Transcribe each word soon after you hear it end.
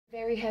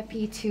Very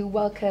happy to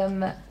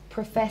welcome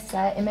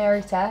Professor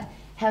Emerita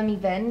Helmi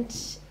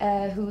Vent,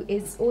 who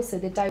is also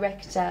the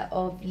director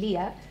of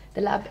LIA,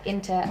 the Lab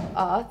Inter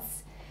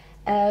Arts.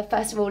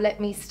 First of all, let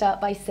me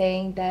start by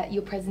saying that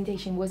your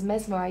presentation was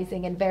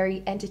mesmerizing and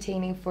very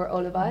entertaining for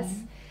all of us.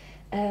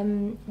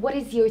 What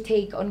is your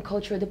take on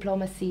cultural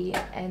diplomacy,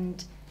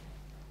 and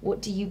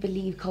what do you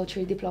believe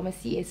cultural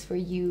diplomacy is for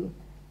you?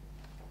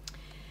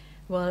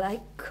 Well,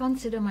 I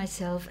consider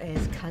myself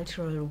as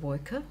cultural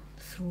worker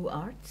through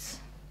arts.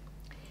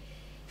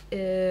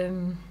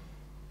 I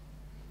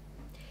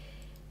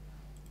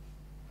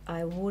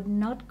would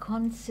not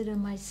consider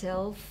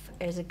myself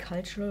as a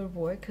cultural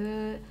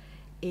worker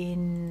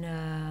in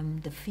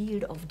the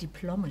field of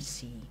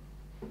diplomacy.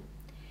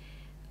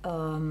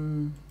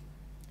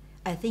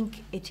 I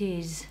think it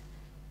is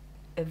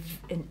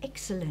an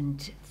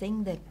excellent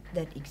thing that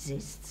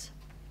exists.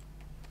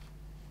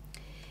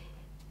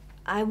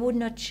 I would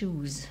not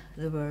choose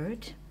the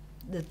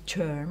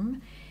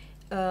term,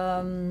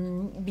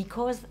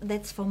 because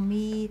that's for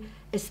me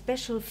a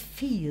special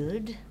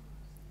field,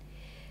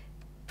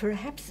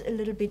 perhaps a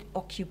little bit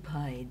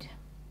occupied.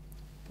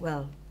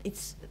 Well,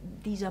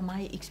 these are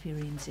my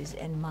experiences,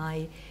 and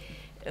I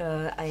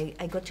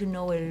got to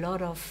know a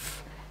lot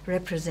of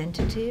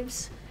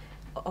representatives,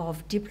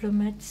 of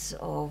diplomats,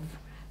 of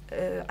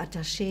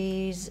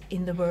attachés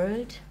in the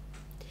world,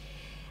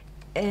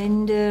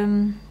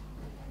 and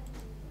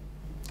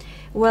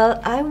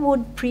well, I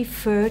would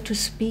prefer to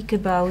speak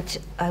about,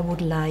 I would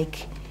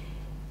like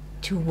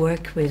to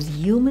work with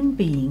human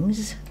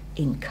beings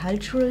in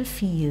cultural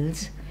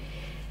fields.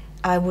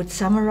 I would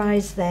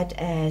summarize that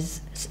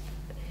as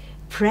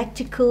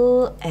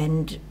practical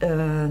and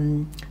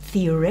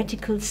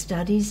theoretical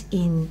studies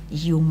in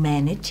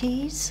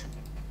humanities.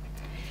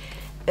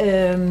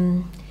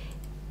 I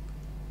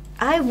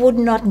would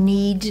not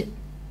need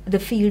the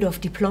field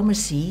of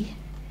diplomacy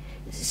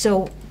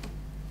so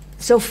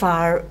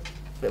far.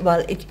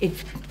 Well,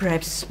 it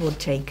perhaps would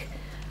take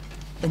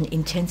an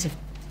intensive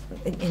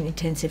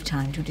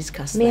time to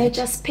discuss that. May I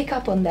just pick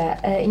up on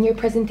that? In your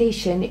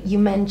presentation, you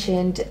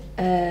mentioned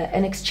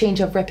an exchange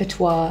of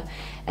repertoire,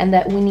 and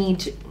that we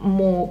need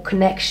more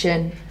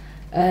connection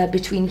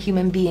between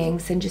human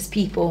beings and just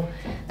people.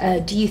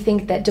 Do you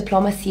think that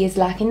diplomacy is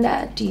lacking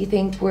that? Do you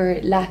think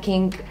we're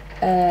lacking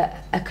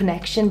a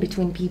connection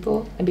between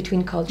people and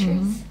between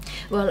cultures?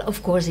 Well,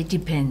 of course, it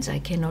depends. I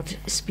cannot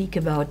speak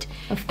about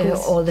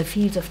all the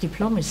fields of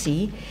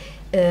diplomacy.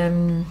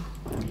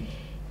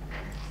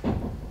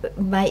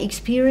 My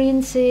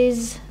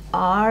experiences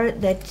are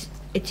that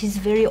it is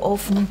very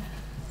often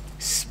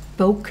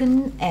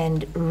spoken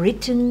and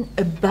written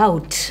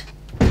about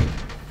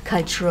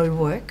cultural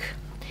work,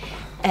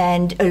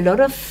 and a lot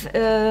of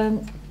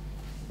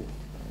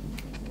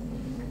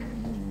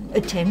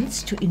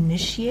attempts to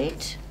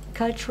initiate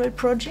cultural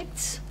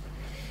projects,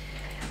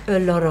 a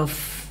lot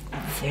of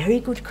very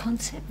good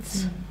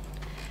concepts,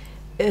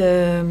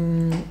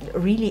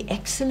 really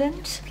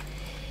excellent,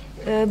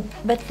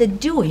 but the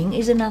doing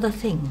is another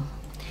thing.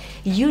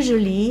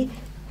 Usually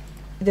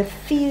the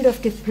field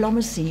of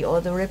diplomacy, or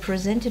the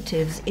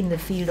representatives in the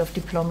field of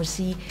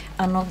diplomacy,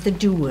 are not the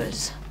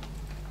doers.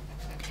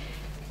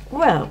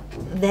 Well,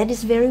 that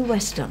is very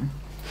Western.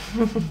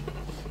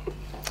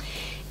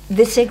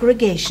 The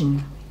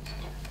segregation.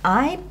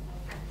 I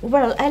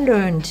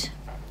learned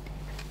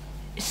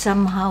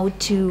somehow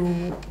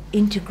to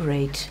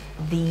integrate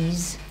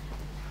these,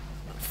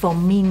 for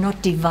me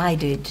not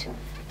divided,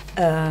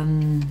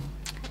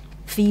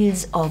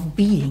 fields of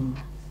being,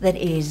 that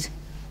is,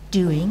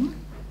 doing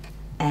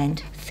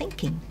and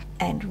thinking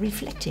and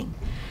reflecting.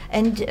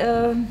 And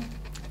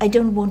I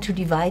don't want to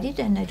divide it,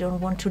 and I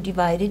don't want to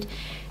divide it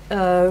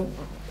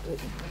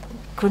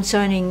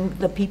concerning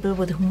the people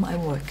with whom I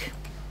work.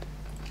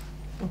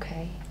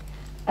 Okay.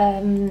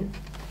 In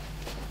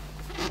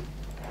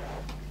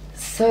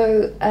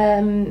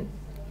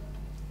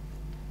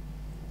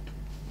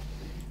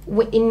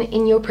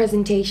your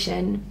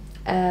presentation,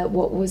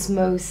 what was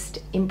most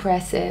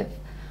impressive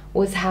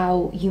was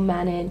how you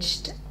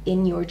managed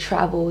in your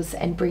travels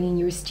and bringing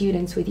your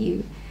students with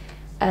you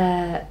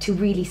to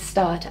really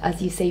start,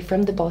 as you say,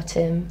 from the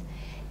bottom,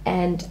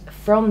 and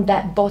from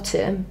that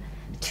bottom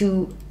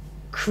to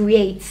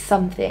create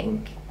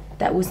something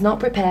that was not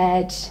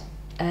prepared,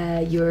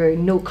 your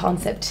no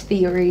concept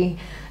theory.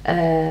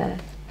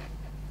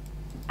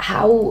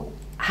 How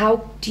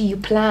do you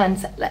plan?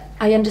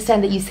 I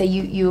understand that you say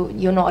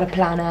you're not a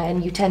planner,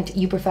 and you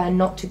prefer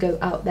not to go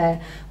out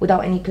there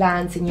without any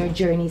plans in your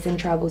journeys and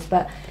travels.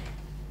 But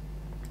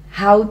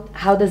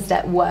how does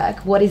that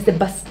work? What is the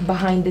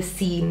behind the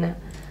scene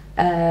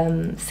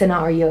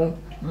scenario?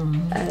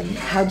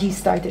 How do you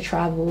start a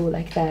travel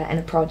like that and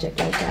a project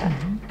like that?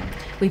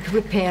 We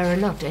prepare a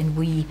lot, and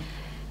we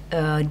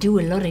do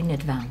a lot in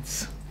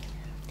advance.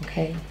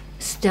 Okay.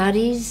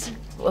 Studies.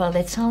 Well,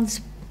 that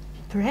sounds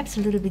perhaps a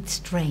little bit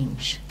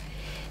strange.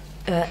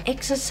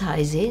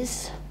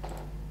 Exercises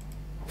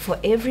for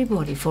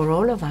everybody, for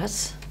all of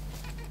us,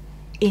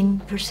 in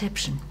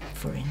perception,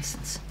 for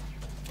instance.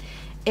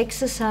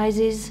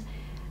 Exercises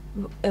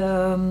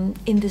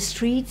in the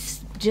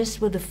streets,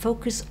 just with a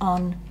focus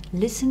on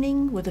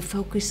listening, with a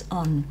focus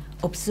on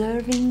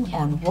observing,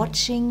 on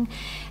watching,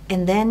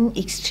 and then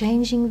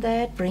exchanging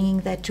that,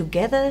 bringing that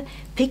together,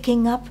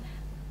 picking up,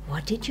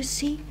 what did you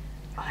see?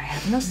 I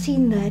have not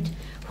seen that.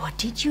 What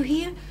did you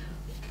hear?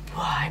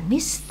 Oh, I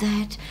missed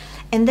that.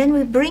 And then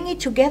we bring it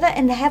together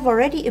and have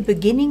already a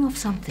beginning of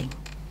something.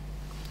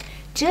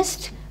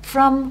 Just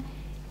from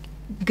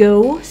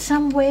go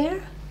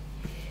somewhere,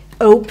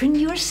 open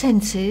your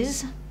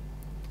senses,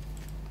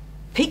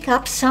 pick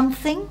up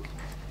something,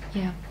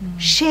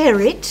 share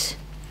it,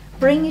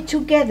 bring it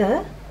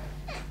together,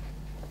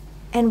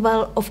 and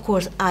well, of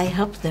course, I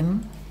help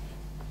them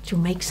to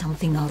make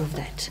something out of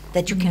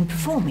that you can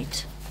perform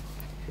it.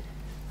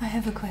 I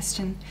have a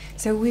question.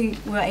 So we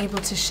were able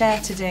to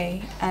share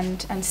today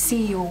and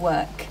see your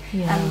work,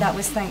 and that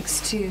was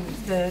thanks to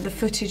the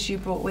footage you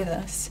brought with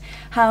us.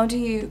 How do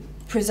you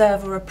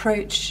preserve or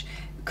approach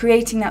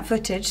creating that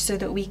footage so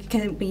that it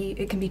can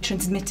be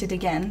transmitted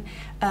again,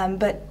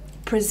 but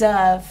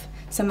preserve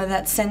some of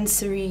that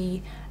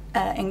sensory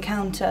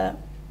encounter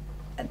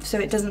so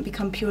it doesn't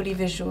become purely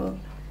visual?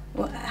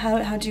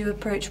 How do you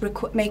approach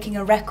making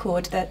a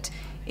record that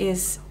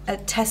is a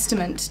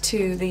testament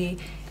to the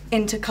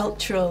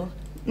intercultural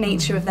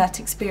nature of that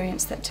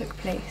experience that took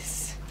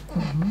place?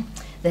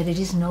 That it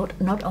is not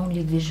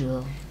only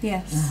visual.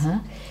 Yes.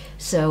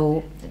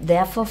 So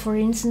therefore, for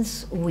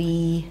instance,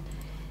 we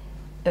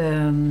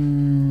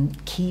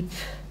keep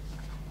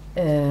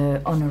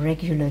on a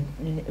regular,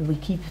 we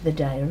keep the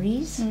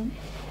diaries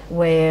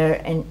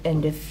where,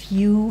 and a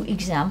few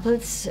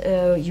examples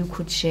you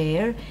could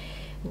share.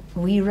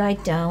 We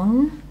write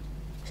down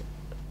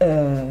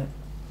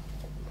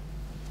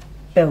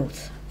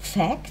both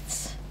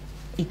facts,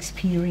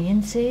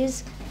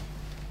 experiences,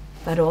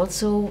 but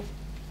also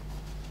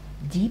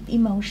deep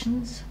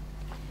emotions,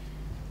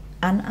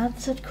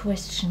 unanswered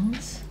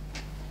questions.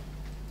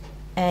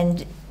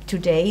 And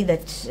today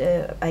that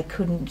I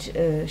couldn't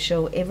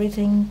show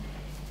everything,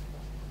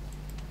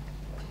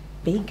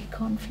 big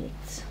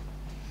conflicts,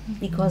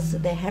 because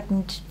there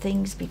happened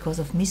things because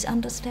of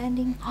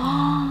misunderstanding.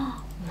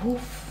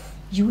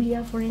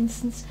 Julia, for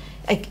instance,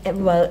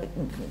 well,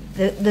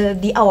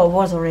 the hour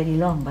was already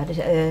long, but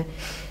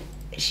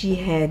she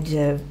had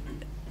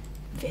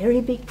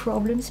very big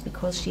problems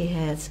because she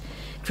has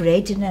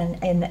created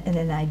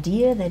an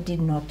idea that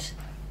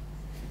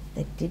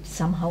did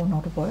somehow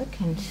not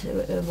work and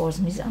was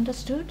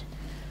misunderstood.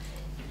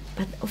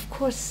 But of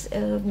course,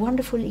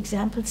 wonderful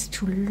examples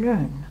to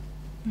learn,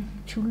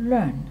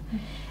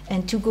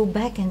 and to go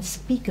back and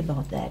speak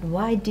about that.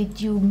 Why did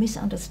you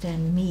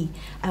misunderstand me?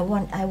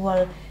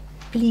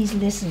 Please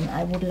listen,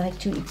 I would like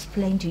to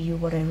explain to you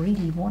what I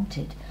really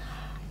wanted.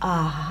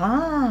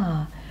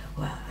 Aha,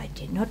 well, I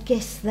did not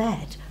guess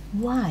that.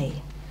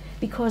 Why?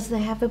 Because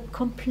they have a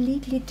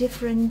completely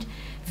different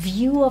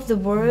view of the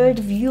world,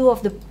 view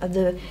of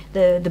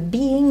the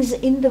beings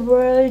in the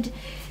world,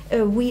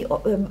 view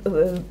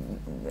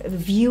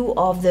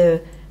of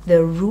the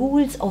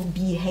rules of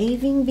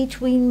behaving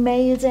between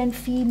males and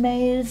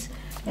females,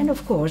 and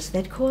of course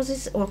that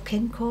causes or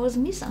can cause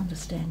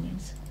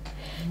misunderstandings.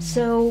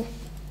 So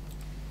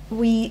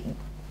we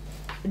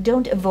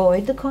don't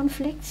avoid the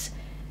conflicts,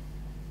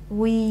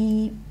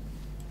 we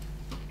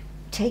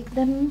take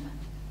them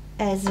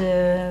as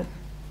I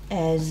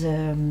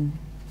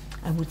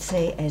would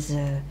say, as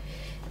a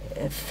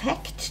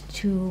fact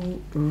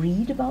to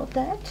read about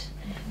that.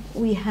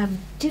 We have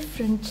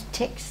different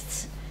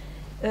texts.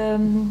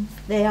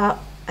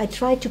 I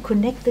try to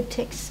connect the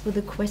texts with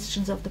the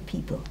questions of the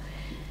people.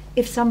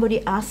 If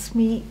somebody asks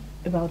me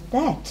about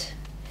that,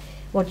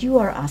 what you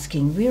are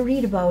asking, we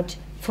read about,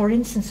 for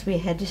instance, we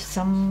had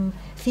some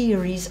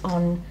theories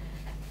on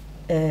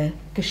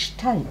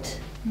Gestalt.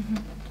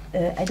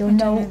 I don't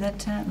know that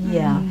term.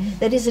 Yeah,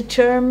 that is a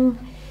term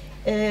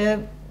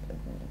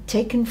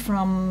taken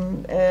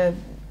from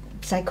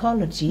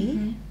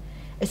psychology,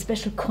 a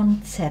special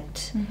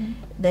concept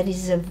that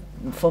is,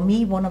 for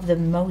me, one of the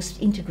most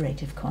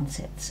integrative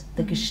concepts,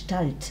 the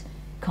Gestalt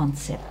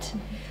concept.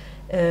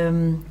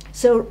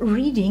 So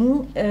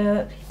reading,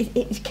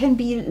 it can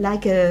be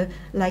like an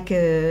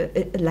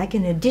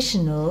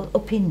additional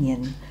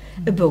opinion.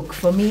 A book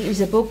for me is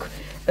a book.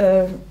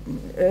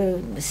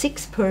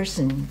 6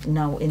 persons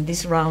now in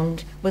this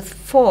round with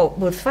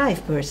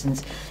 5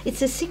 persons.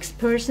 It's a 6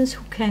 persons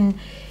who can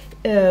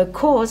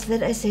cause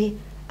that I say,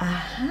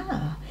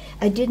 aha,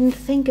 I didn't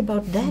think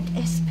about that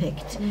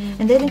aspect,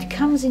 and then it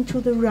comes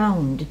into the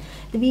round.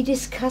 We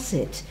discuss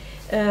it.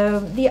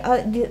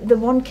 The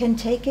one can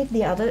take it,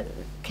 the other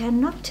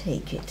cannot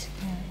take it,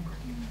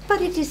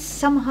 but it is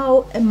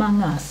somehow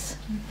among us.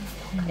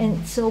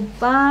 And so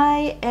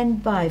by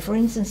and by, for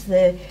instance,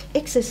 the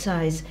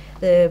exercise,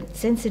 the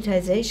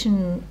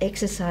sensitization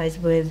exercise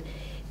with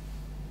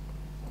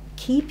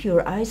keep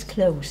your eyes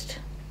closed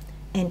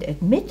and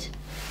admit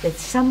that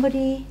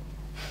somebody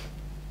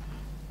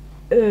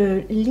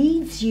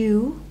leads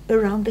you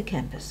around the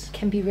campus.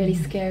 Can be really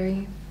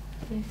scary.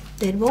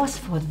 That was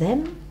for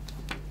them,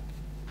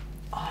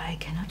 oh, I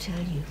cannot tell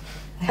you.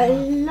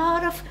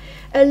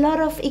 a lot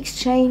of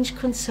exchange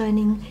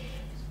concerning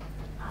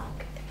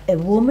a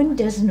woman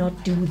does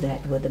not do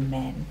that with a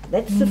man.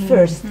 That's the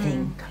first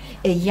thing.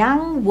 A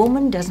young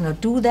woman does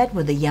not do that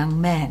with a young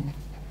man.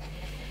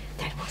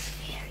 That was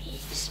very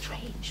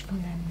strange for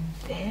them,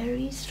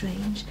 very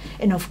strange.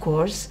 And of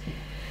course,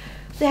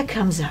 there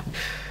comes up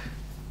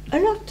a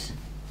lot.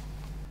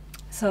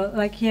 So,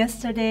 like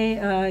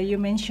yesterday, you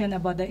mentioned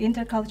about the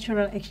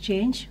intercultural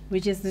exchange,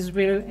 which is this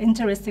really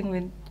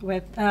interesting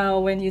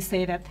when you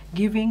say that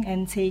giving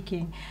and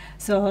taking.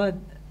 So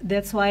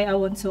that's why I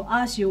want to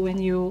ask you, when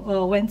you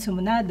went to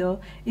Manado,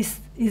 is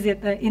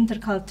it an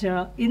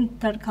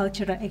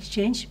intercultural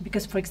exchange?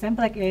 Because, for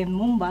example, like in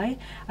Mumbai,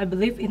 I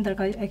believe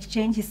intercultural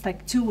exchange is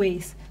like two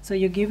ways. So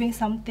you're giving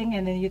something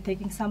and then you're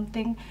taking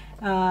something.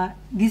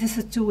 This is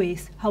a two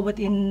ways. How about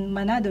in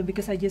Manado?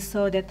 Because I just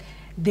saw that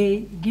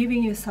they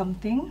giving you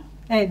something,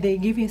 they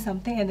give you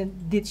something, and then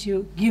did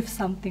you give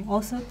something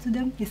also to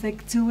them? It's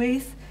like two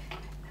ways.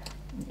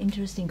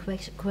 Interesting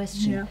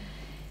question. Yeah.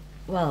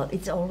 Well,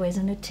 it's always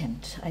an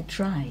attempt. I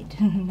tried.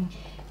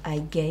 I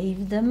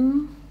gave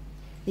them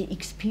the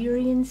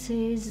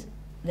experiences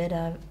that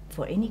are,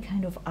 for any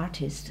kind of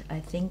artist, I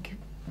think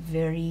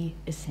very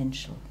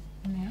essential.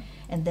 Yeah.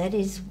 And that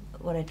is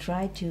what I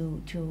tried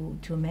to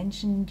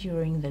mention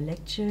during the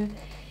lecture,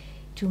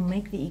 to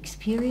make the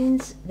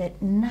experience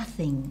that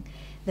nothing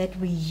that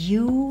we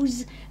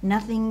use,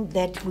 nothing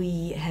that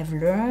we have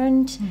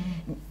learned,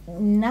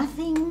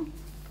 nothing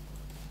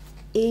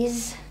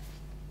is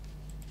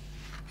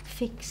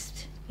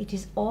fixed. It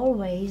is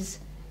always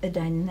a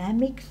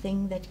dynamic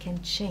thing that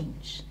can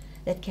change,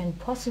 that can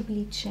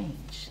possibly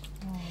change.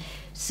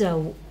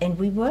 So, and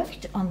we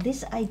worked on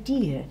this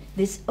idea,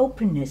 this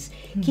openness.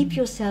 Keep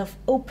yourself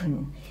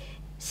open.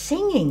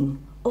 Singing,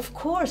 of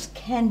course,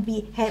 can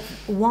have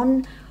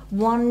one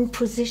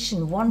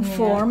position, one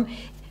form,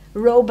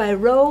 row by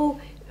row,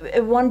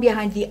 one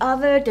behind the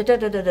other,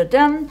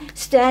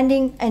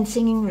 standing and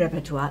singing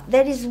repertoire.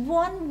 That is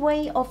one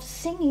way of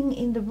singing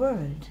in the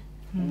world.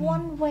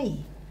 One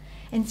way.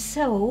 And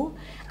so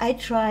I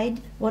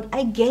tried what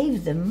I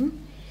gave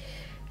them.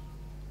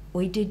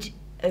 We did,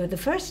 the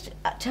first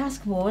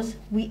task was,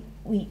 we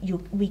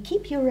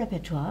keep your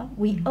repertoire,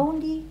 we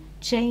only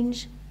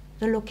change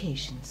the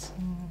locations.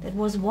 That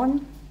was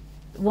one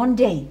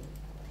day.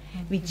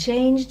 We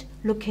changed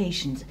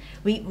locations.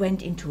 We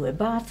went into a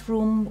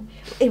bathroom.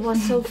 It was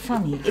so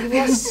funny. It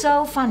was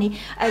so funny.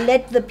 I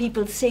let the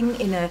people sing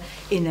in a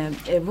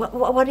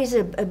what is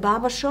a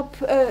barbershop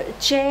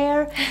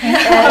chair?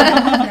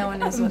 No one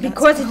knows what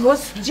Because it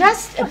was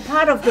just a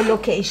part of the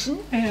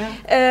location.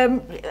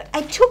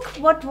 I took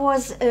what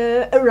was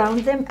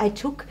around them. I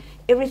took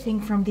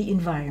everything from the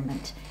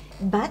environment,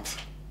 but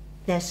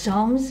their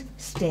songs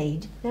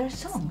stayed their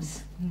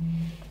songs.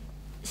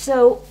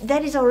 So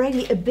that is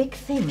already a big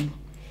thing.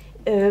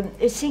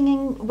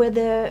 Singing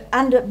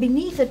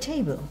beneath a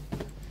table,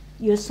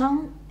 your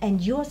song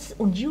and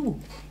yourself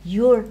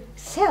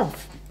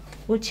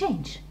will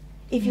change.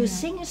 If you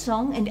sing a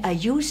song and are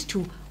used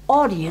to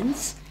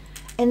audience,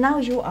 and now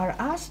you are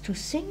asked to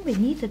sing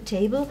beneath a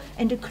table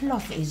and a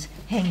cloth is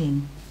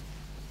hanging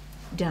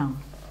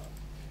down,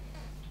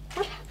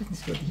 what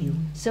happens with you?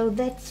 So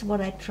that's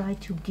what I try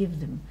to give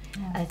them.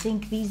 I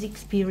think these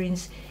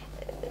experiences,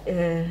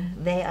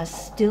 they are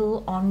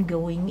still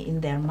ongoing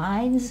in their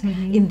minds,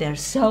 in their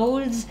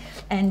souls,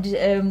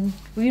 and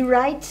we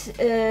write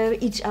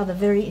each other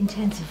very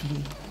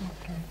intensively.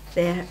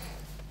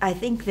 I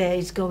think there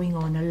is going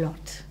on a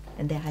lot,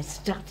 and there has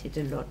started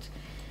a lot.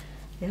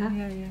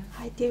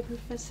 Hi, dear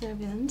Professor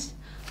Vent.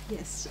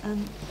 Yes,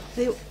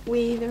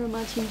 we very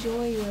much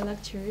enjoy your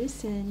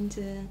lectures,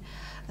 and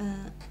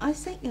I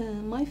think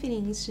my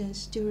feelings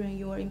is during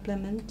your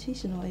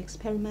implementation or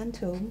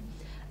experimental.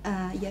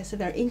 Yes,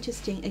 very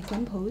interesting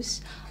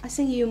examples. I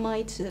think you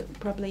might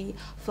probably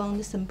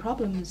found some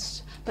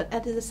problems, but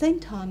at the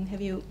same time,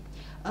 have you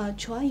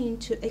trying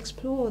to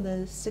explore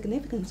the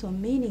significance or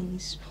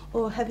meanings,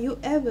 or have you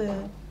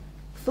ever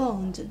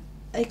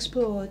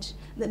explored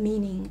the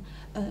meaning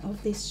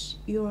of this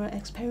your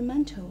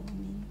experimental?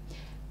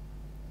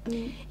 I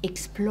mean,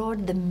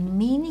 explored the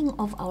meaning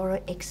of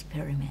our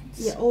experiments.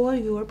 Yeah, or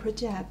your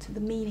project, the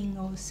meaning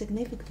or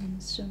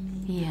significance.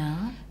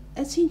 Yeah.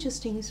 It's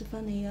interesting, it's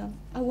funny.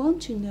 I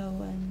want to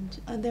know,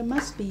 and there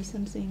must be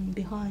something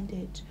behind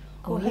it.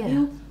 Or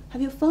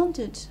have you found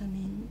it? I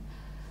mean,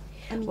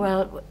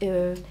 well,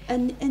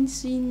 and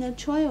in a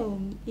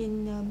trial,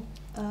 in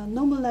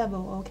normal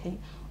level, okay,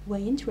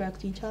 we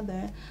interact each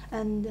other.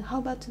 And how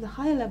about the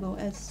higher level?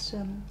 As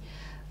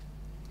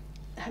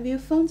have you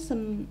found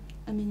some,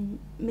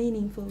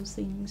 meaningful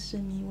things?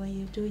 When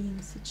you're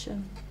doing such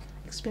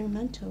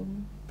experimental.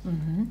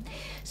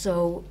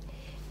 So.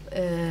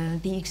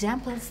 The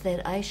examples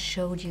that I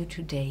showed you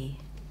today,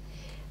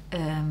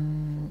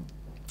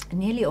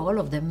 nearly all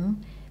of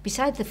them,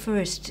 besides the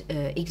first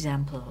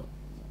example,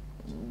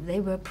 they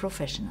were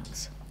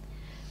professionals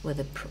with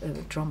the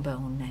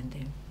trombone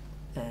and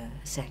the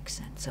sax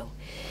and so.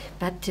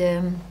 But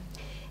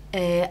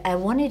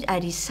I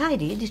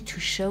decided to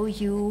show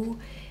you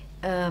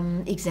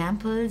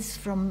examples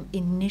from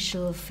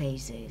initial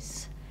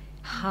phases.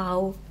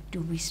 How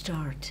do we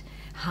start?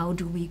 How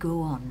do we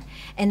go on?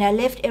 And I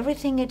left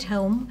everything at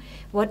home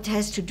what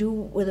has to do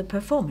with the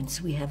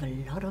performance. We have a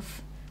lot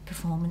of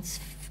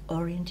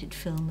performance-oriented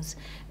films,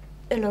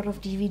 a lot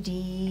of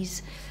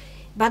DVDs,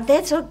 but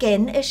that's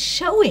again a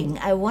showing.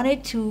 I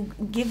wanted to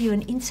give you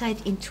an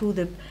insight into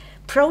the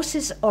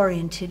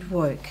process-oriented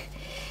work.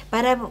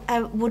 But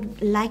I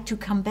would like to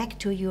come back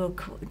to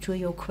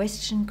your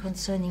question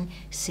concerning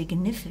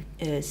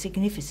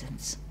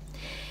significance.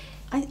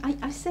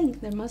 I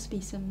think there must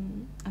be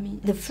some. I mean,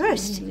 the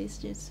first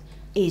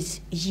is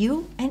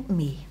you and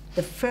me.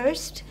 The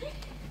first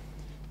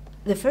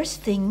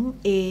thing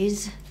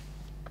is,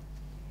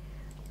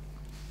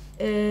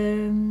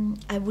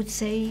 I would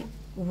say,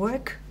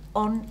 work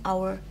on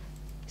our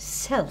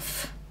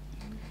self.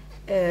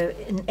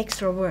 An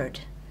extra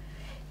word.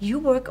 You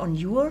work on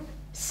your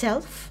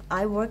self,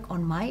 I work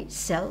on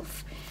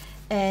myself,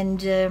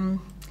 and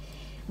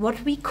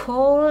what we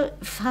call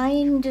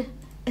find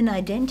an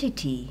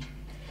identity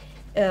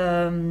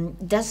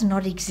does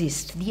not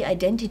exist. The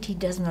identity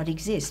does not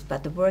exist,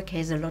 but the work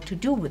has a lot to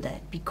do with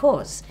that,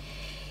 because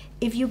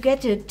if you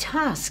get a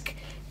task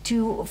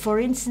to, for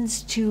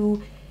instance,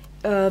 to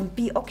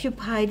be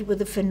occupied with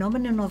the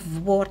phenomenon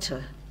of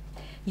water,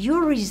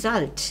 your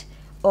result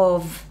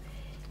of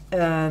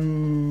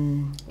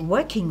working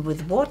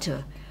with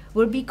water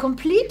will be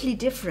completely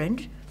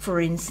different, for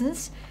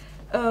instance,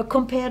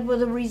 compared with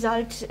the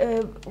result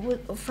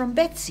from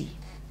Betsy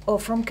or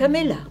from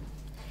Camilla.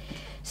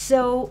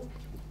 So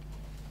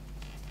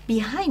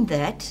behind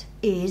that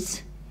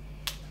is,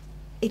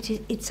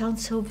 it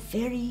sounds so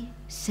very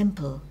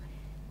simple.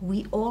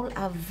 We all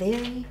are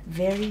very,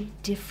 very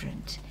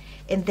different.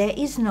 And there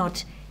is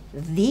not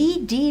the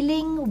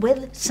dealing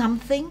with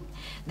something,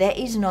 there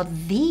is not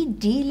the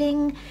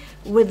dealing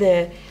with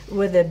a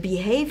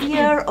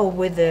behavior or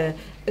with a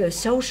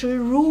social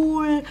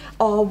rule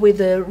or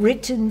with a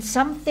written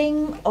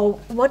something or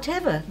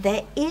whatever.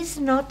 There is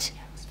not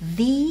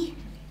the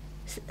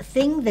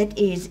thing that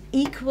is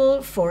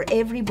equal for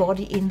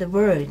everybody in the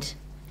world.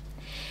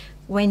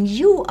 When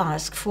you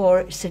ask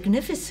for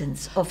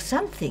significance of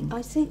something,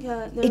 I think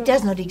it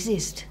does not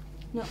exist.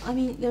 No, I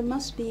mean there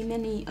must be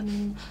many. I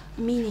mean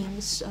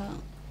meanings.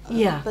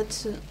 Yeah.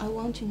 But I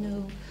want to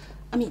know.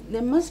 I mean,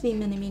 there must be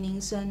many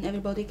meanings, and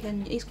everybody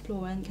can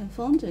explore and can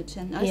find it.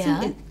 And I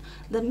think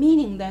the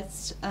meaning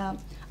that's,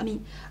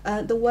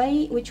 the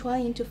way we're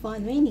trying to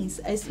find meanings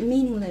is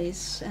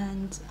meaningless.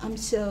 And I'm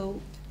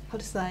so, how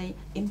to say,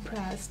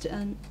 impressed.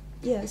 And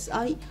yes,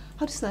 I'm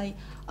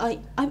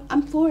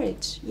for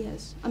it.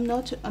 Yes, I'm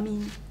not. I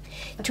mean,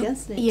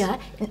 against it. Yeah,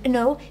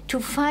 no, to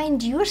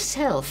find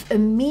yourself a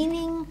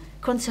meaning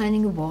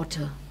concerning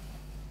water.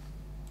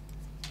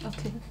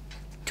 Okay.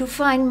 To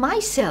find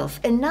myself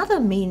another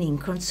meaning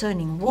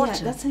concerning water.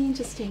 Yeah, that's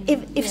interesting.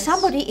 If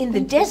somebody in the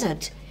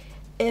desert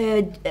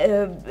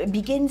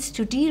begins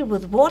to deal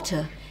with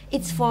water,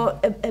 it's for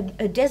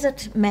a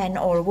desert man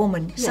or a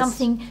woman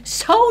something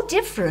so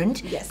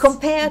different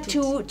compared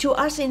to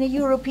us in a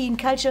European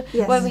culture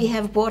where we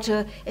have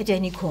water at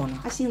any corner.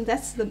 I think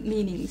that's the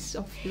meanings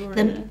of your...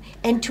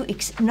 And to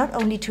not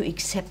only to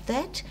accept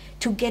that,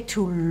 to get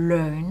to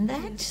learn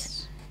that,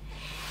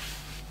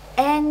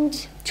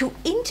 and to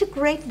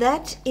integrate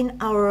that in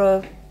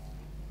our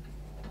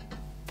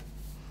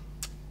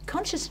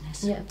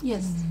consciousness. Yeah.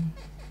 Yes.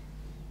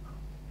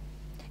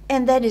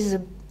 And that is a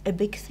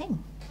big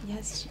thing.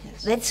 Yes,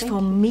 yes. That's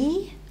for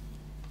me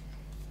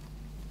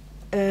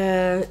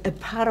a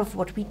part of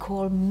what we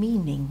call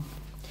meaning.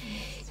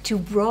 To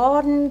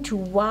broaden, to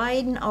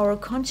widen our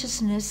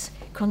consciousness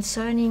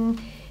concerning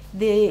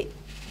the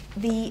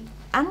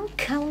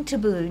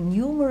uncountable,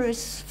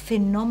 numerous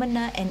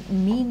phenomena and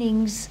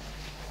meanings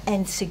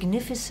and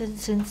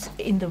significances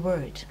in the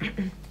world.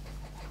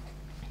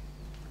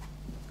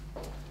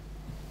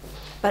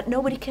 But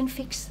nobody can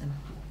fix them.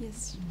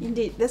 Yes,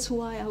 indeed. That's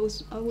why I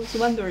was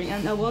wondering,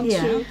 and I want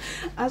to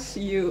ask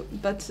you.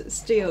 But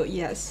still,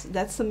 yes,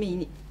 that's the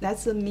meaning.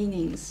 That's the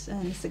meanings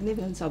and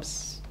significance of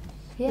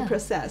the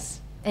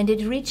process. And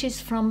it reaches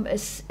from a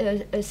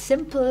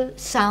simple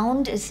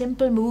sound, a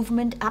simple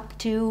movement, up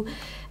to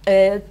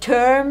a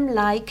term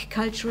like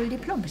cultural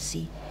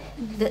diplomacy.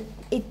 That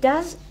it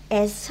does,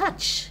 as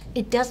such,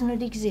 it does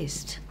not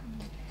exist.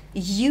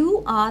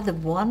 You are the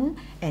one,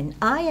 and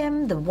I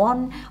am the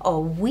one,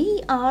 or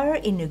we are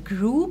in a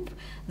group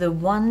the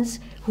ones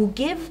who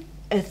give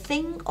a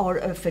thing or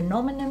a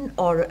phenomenon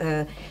or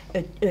a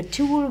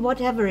tool,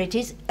 whatever it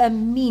is, a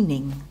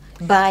meaning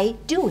by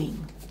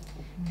doing.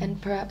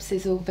 And perhaps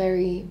it's all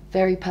very,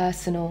 very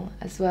personal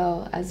as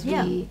well as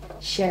we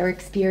share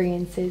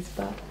experiences.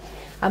 But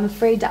I'm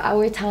afraid that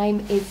our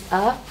time is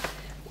up.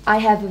 I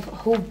have a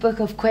whole book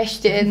of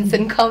questions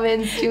and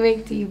comments to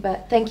make to you,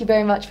 but thank you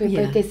very much for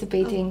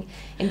participating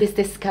in this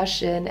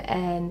discussion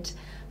and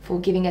for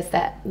giving us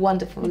that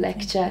wonderful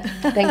lecture.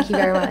 Thank you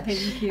very much.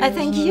 I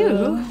thank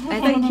you.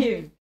 I thank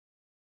you.